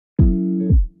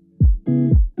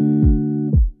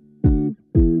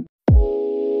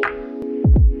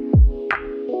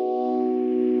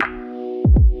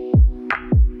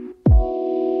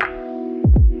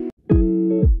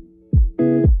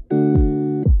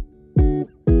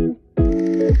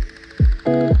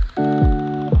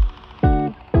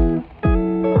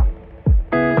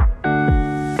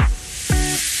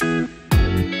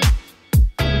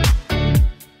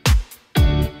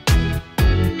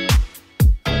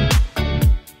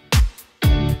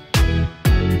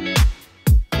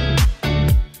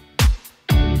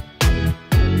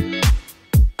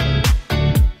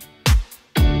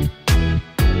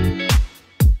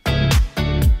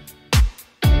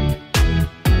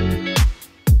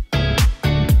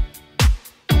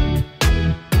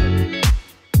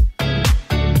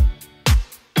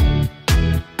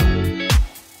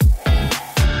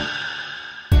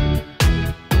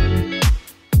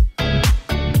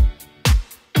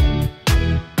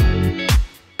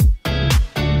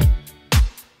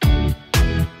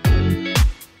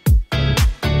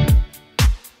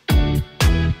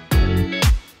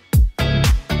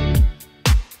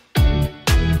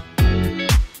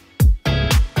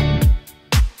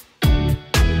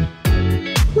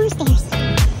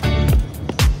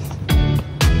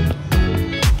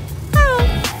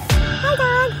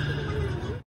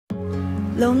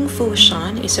Fu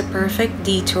Shan is a perfect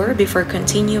detour before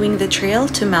continuing the trail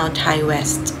to Mount High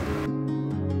West.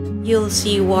 You'll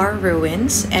see war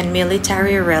ruins and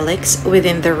military relics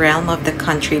within the realm of the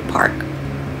country park.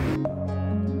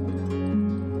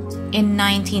 In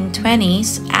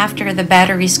 1920s, after the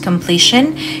battery's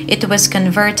completion, it was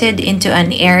converted into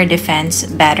an air defense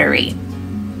battery.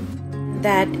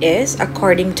 That is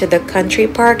according to the country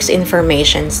park's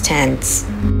information stands.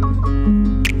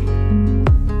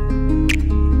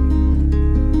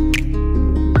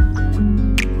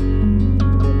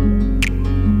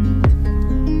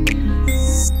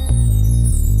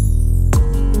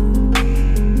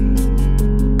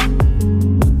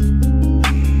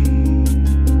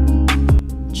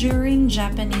 During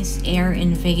Japanese air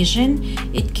invasion,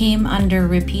 it came under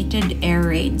repeated air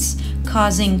raids,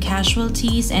 causing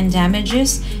casualties and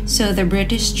damages, so the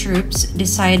British troops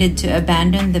decided to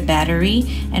abandon the battery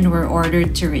and were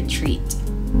ordered to retreat.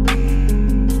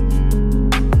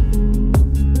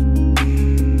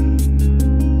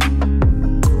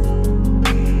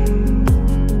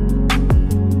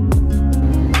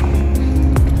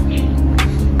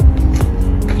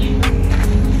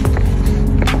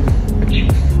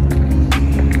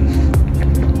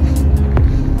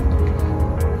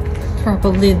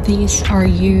 Probably these are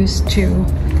used to,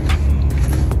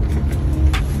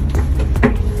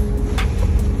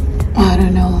 I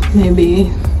don't know, maybe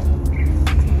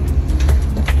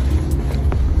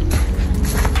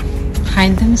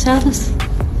hide themselves.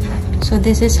 So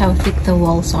this is how thick the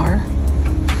walls are.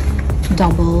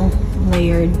 Double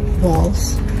layered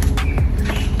walls.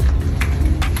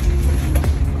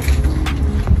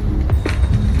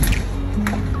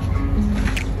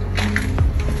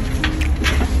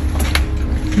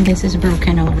 This is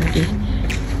broken already.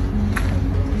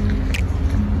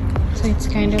 So it's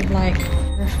kind of like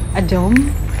a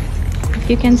dome, if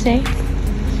you can say.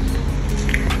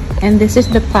 And this is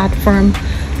the platform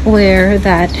where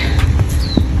that,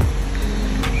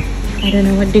 I don't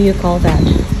know, what do you call that?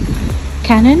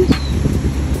 Cannon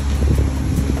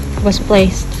was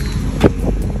placed.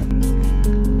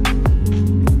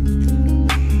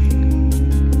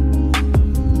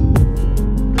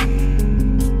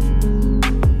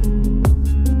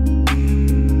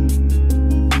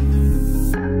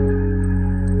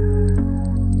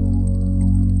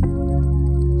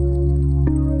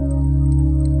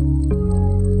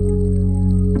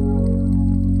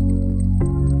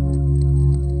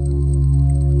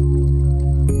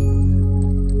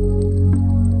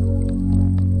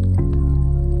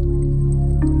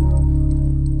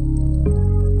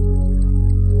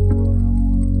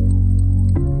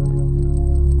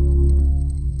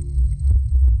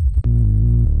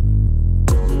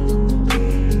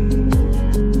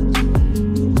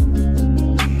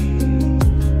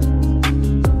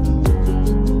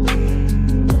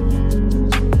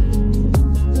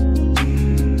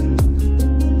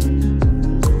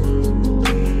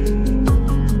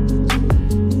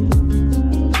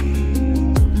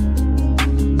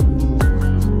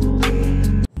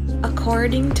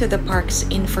 According to the park's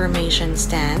information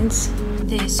stands,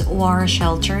 these war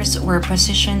shelters were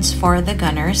positions for the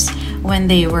gunners when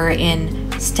they were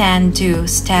in stand-to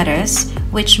status,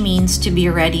 which means to be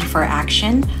ready for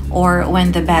action, or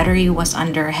when the battery was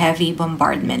under heavy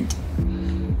bombardment.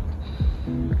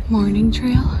 Morning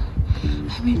trail.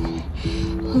 I mean,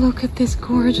 look at these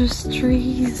gorgeous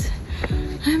trees.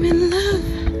 I'm in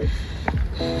love.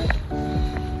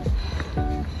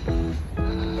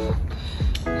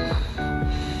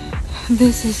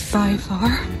 This is by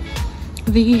far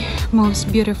the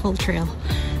most beautiful trail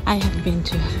I have been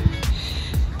to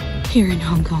here in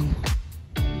Hong Kong.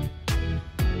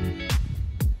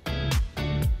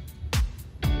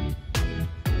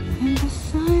 And the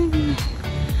sun.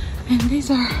 And these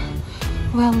are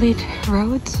well-lit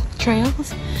roads,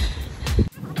 trails.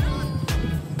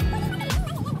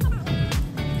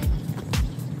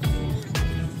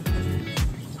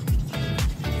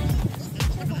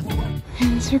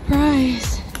 And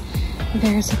surprise!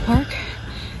 There's a park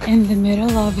in the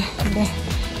middle of the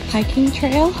hiking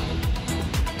trail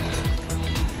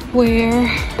where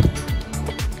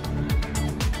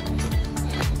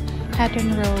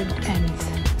Hatton Road ends.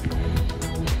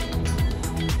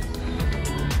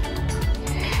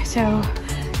 So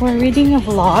we're reading a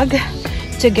vlog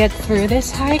to get through this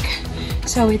hike.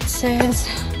 So it says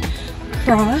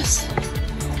cross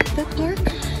the park.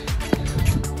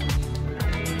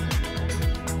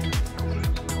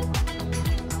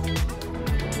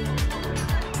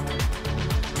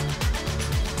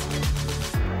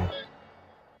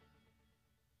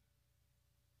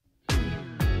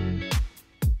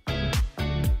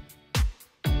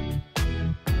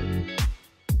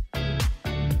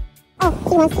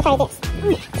 he wants to try this.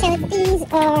 So these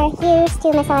are used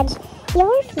to massage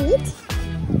your feet.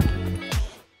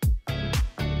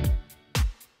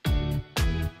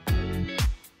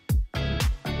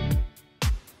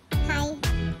 Hi,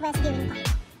 what's doing part?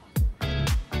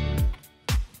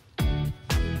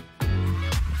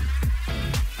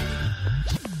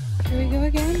 Here we go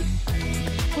again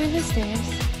with the stairs.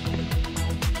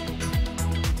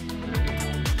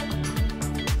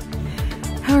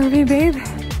 How are we, babe?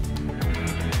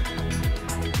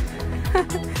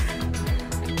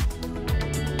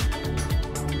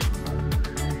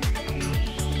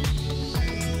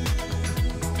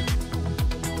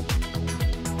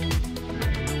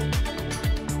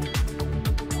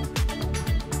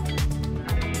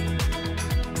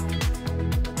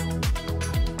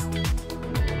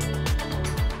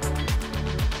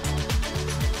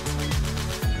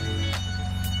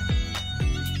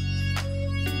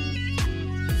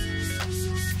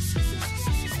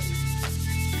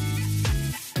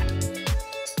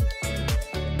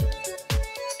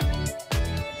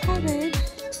 Babe.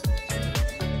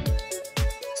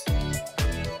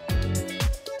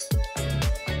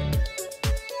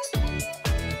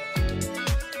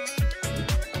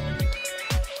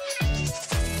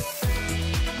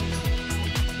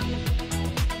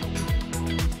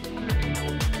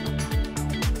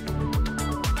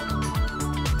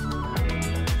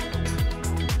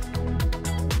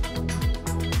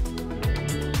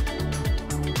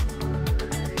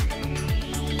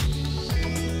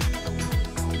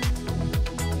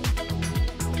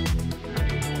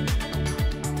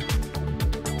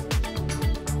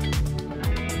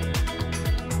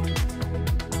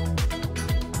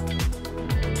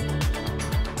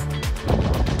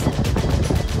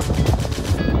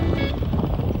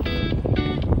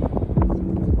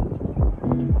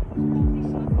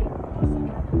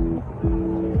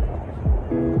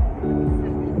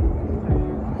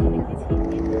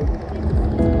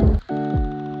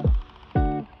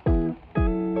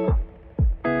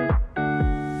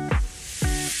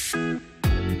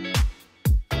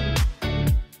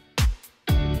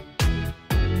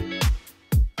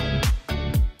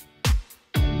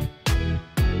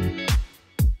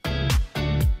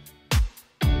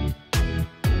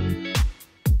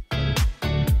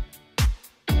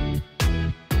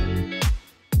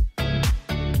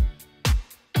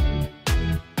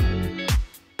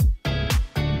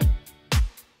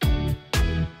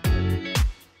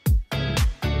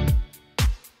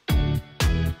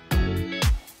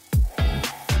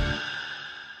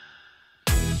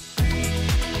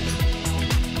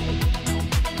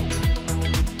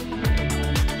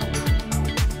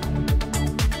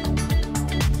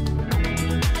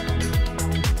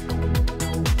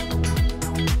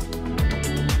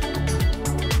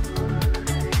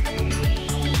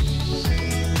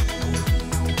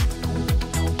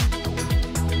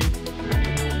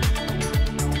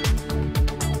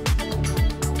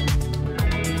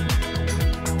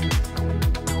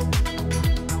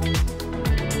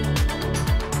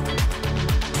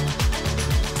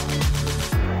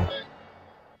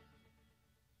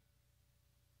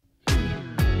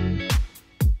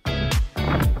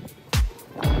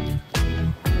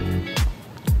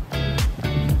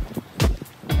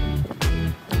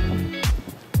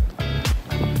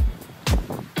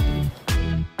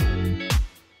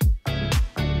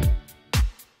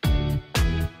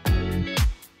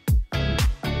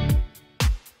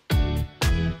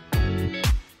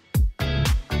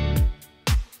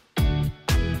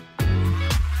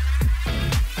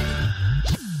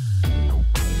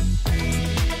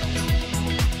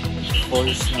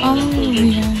 Forest na Oh,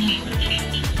 yeah.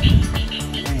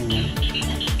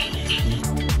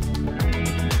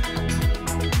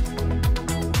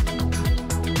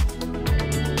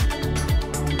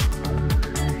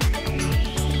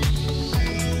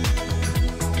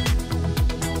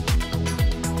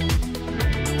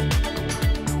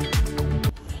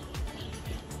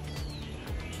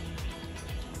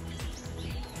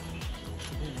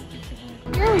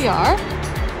 Here we are.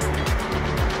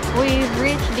 We've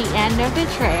reached the end of the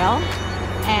trail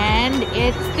and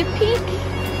it's the peak.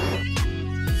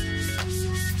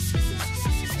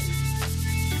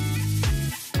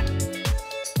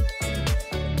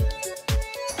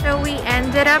 So we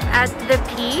ended up at the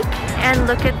peak and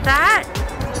look at that.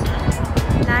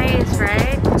 Nice,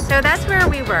 right? So that's where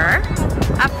we were,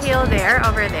 uphill there,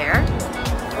 over there.